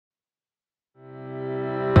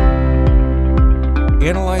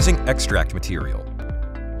Analyzing extract material.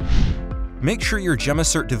 Make sure your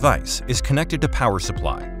GemmaCert device is connected to power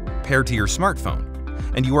supply, paired to your smartphone,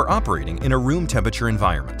 and you are operating in a room temperature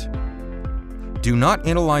environment. Do not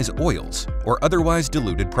analyze oils or otherwise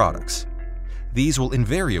diluted products. These will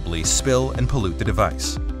invariably spill and pollute the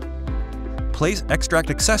device. Place extract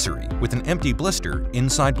accessory with an empty blister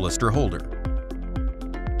inside blister holder.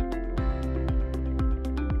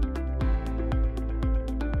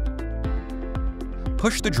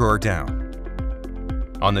 Push the drawer down.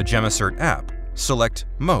 On the GemmaCert app, select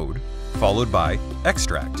Mode, followed by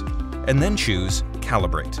Extract, and then choose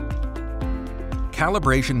Calibrate.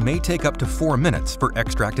 Calibration may take up to 4 minutes for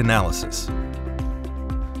extract analysis.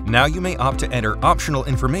 Now you may opt to enter optional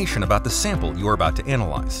information about the sample you are about to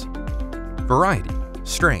analyze. Variety,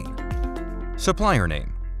 strain, supplier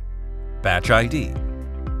name, batch ID,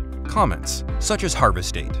 comments such as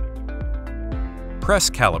harvest date. Press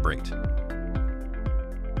Calibrate.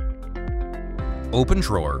 Open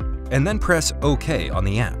drawer and then press OK on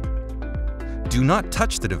the app. Do not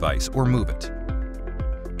touch the device or move it.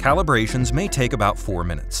 Calibrations may take about 4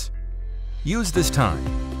 minutes. Use this time.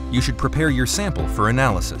 You should prepare your sample for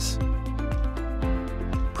analysis.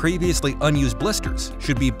 Previously unused blisters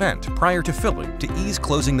should be bent prior to filling to ease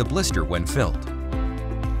closing the blister when filled.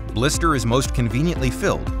 Blister is most conveniently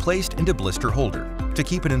filled placed into blister holder to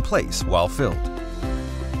keep it in place while filled.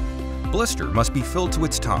 Blister must be filled to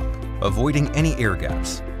its top, avoiding any air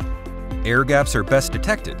gaps. Air gaps are best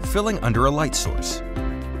detected filling under a light source.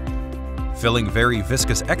 Filling very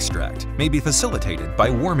viscous extract may be facilitated by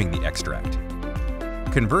warming the extract.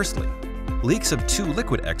 Conversely, leaks of too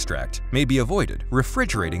liquid extract may be avoided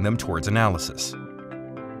refrigerating them towards analysis.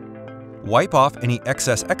 Wipe off any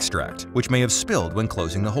excess extract which may have spilled when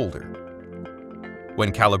closing the holder.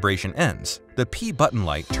 When calibration ends, the P button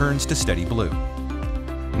light turns to steady blue.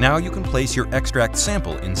 Now you can place your extract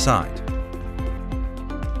sample inside.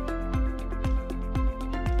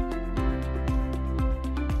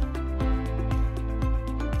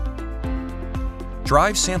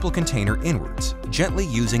 Drive sample container inwards, gently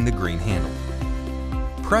using the green handle.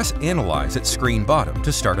 Press Analyze at screen bottom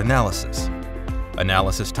to start analysis.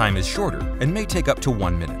 Analysis time is shorter and may take up to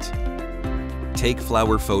 1 minute. Take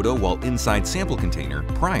flower photo while inside sample container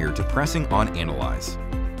prior to pressing on Analyze.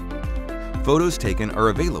 Photos taken are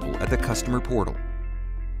available at the customer portal.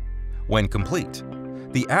 When complete,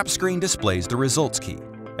 the app screen displays the results key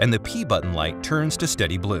and the P button light turns to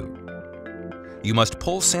steady blue. You must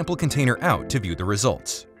pull sample container out to view the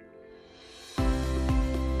results.